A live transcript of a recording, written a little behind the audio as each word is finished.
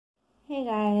Hey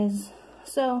guys,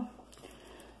 so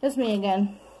it's me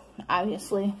again,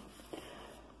 obviously.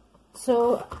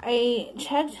 So I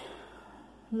checked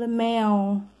the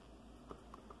mail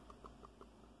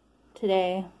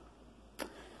today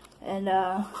and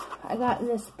I got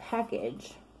this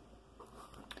package,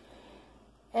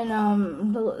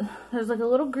 and there's like a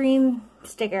little green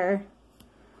sticker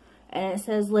and it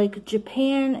says like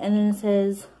Japan, and then it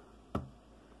says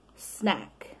snack.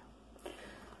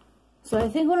 So I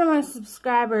think one of my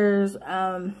subscribers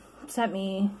sent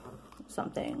me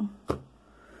something.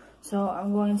 So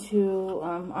I'm going to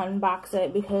unbox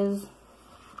it because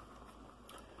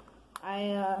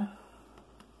I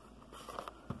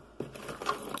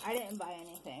didn't buy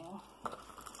anything.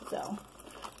 So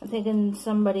I'm thinking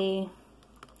somebody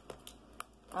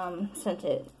sent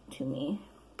it to me,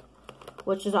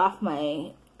 which is off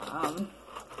my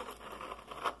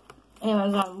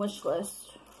Amazon wish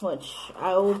list, which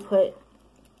I will put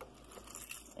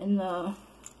in the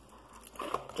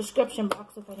description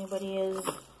box if anybody is.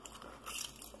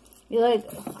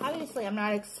 Obviously I'm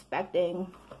not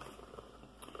expecting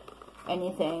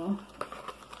anything,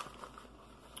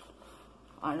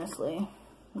 honestly.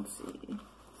 Let's see.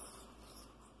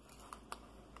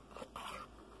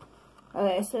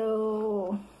 Okay,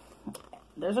 so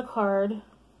there's a card.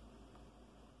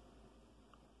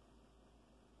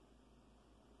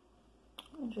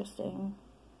 Interesting.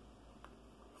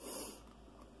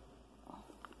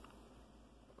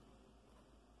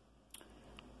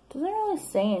 Doesn't really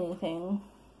say anything.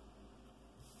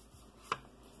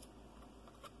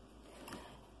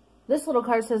 This little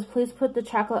card says, please put the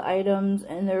chocolate items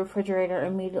in the refrigerator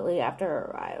immediately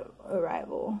after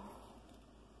arrival.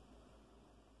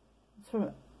 It's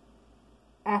from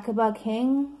Akaba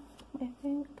King, I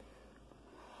think.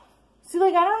 See,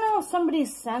 like, I don't know if somebody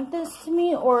sent this to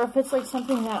me or if it's like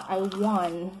something that I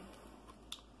won.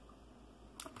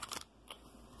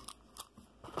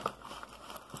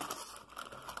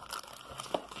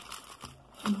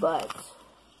 But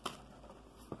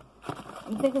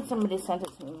I'm thinking somebody sent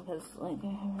it to me because, like, I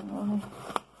haven't really.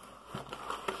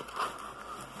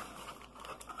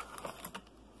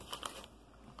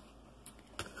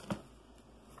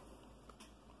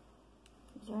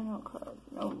 Is there no card?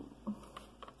 No.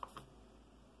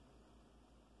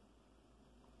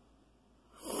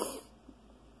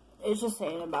 It's just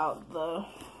saying about the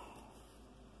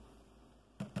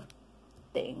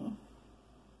thing,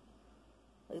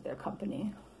 like their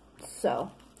company.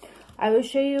 So I will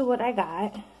show you what I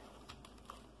got.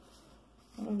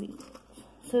 What are these?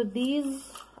 So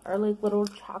these are like little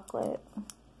chocolate.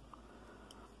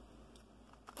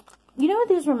 You know what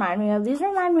these remind me of? These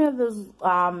remind me of those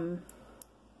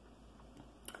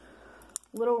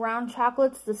little round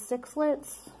chocolates, the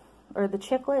sixlets, or the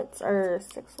chiclets, or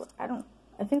sixlet.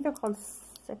 I think they're called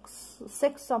six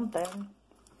something.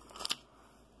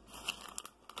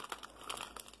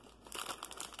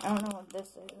 I don't know what this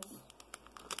is.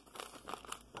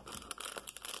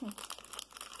 I'm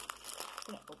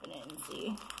gonna open it and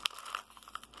see.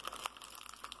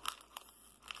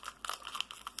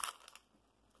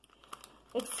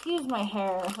 Excuse my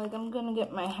hair. Like, I'm gonna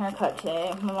get my hair cut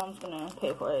today. My mom's gonna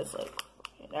pay for it. It's like,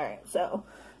 alright, so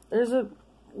there's a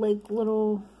like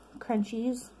little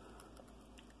crunchies.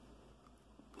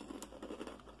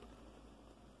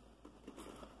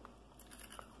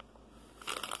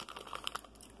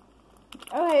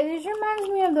 Okay, these reminds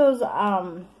me of those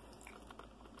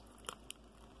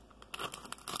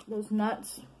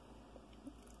nuts.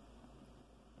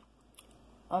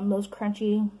 Those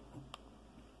crunchy,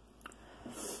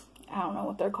 I don't know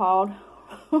what they're called.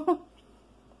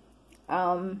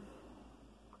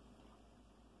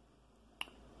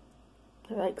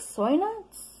 They're like soy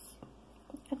nuts,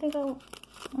 I think I want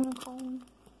to call them.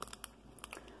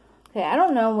 Okay, I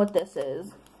don't know what this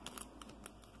is.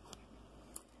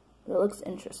 It looks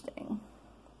interesting.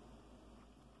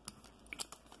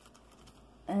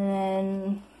 And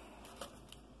then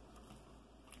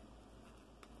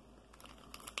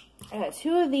I got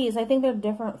two of these. I think they're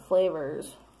different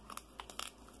flavors.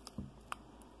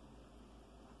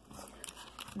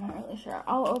 I'm not really sure.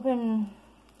 I'll open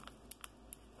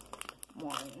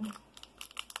one.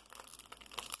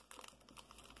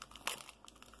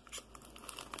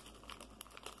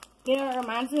 You know, it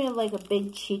reminds me of like a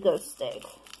big Chico stick.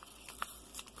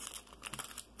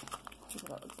 This is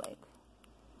what it looks like.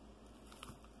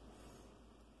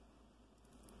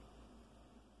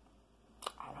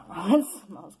 I don't know. It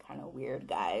smells kind of weird,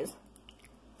 guys.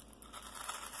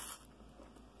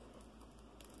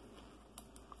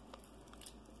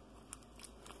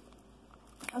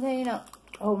 Okay, you know,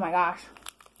 oh my gosh.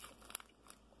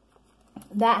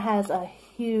 That has a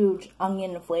huge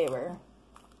onion flavor.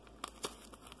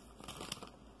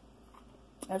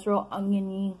 That's real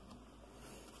oniony.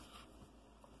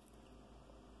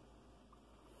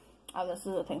 Oh, this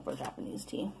is a thing for Japanese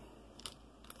tea.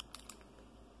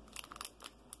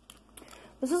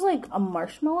 This is like a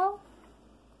marshmallow.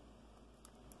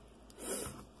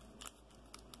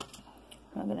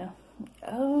 I'm gonna,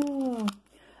 oh.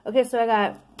 Okay, so I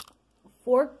got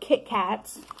 4 Kit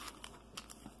Kats.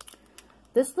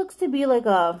 This looks to be like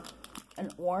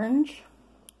an orange.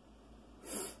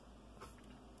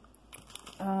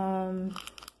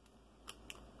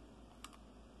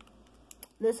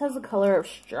 This has the color of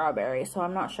strawberry, so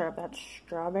I'm not sure if that's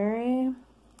strawberry.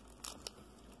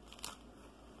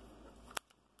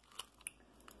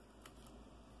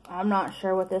 I'm not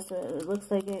sure what this is. It looks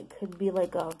like it could be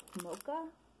like a mocha.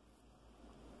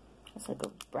 It's like a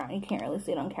brown. You can't really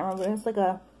see it on camera, but it's like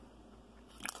a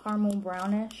caramel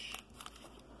brownish.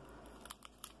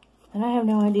 And I have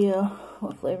no idea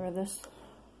what flavor this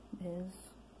is.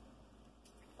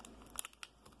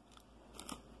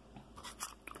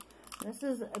 This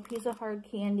is a piece of hard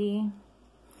candy.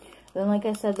 Then, like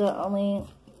I said, the only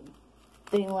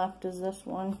thing left is this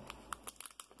one.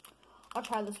 I'll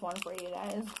try this one for you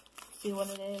guys. See what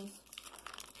it is.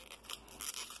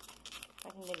 If I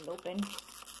can get it open.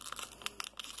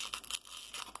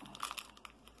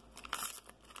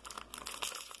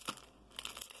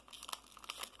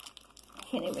 I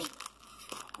can't even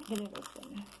get it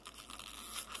open.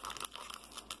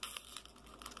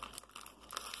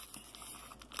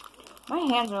 My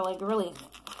hands are like really,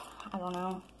 I don't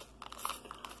know.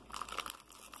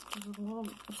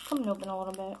 It's coming open a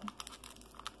little bit.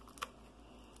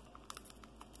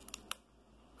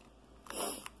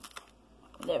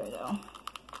 There we go.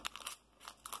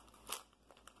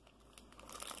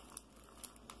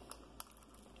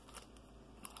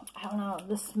 I don't know.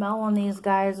 The smell on these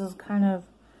guys is kind of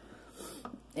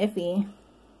iffy.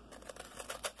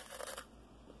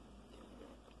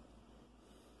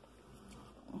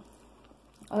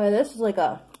 Okay, this is like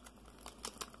a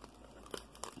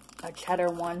cheddar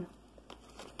one.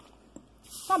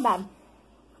 Not bad.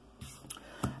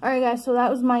 Alright guys, so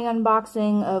that was my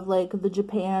unboxing of like the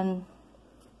Japan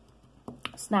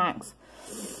snacks.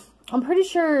 I'm pretty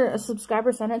sure a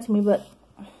subscriber sent it to me, but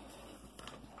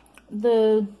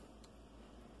the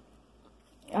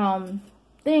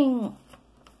thing,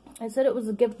 I said it was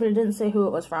a gift, but it didn't say who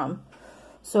it was from.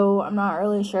 So I'm not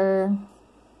really sure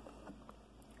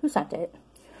who sent it.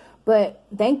 But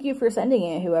thank you for sending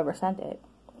it, whoever sent it.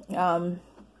 So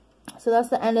that's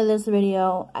the end of this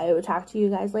video. I will talk to you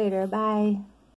guys later. Bye.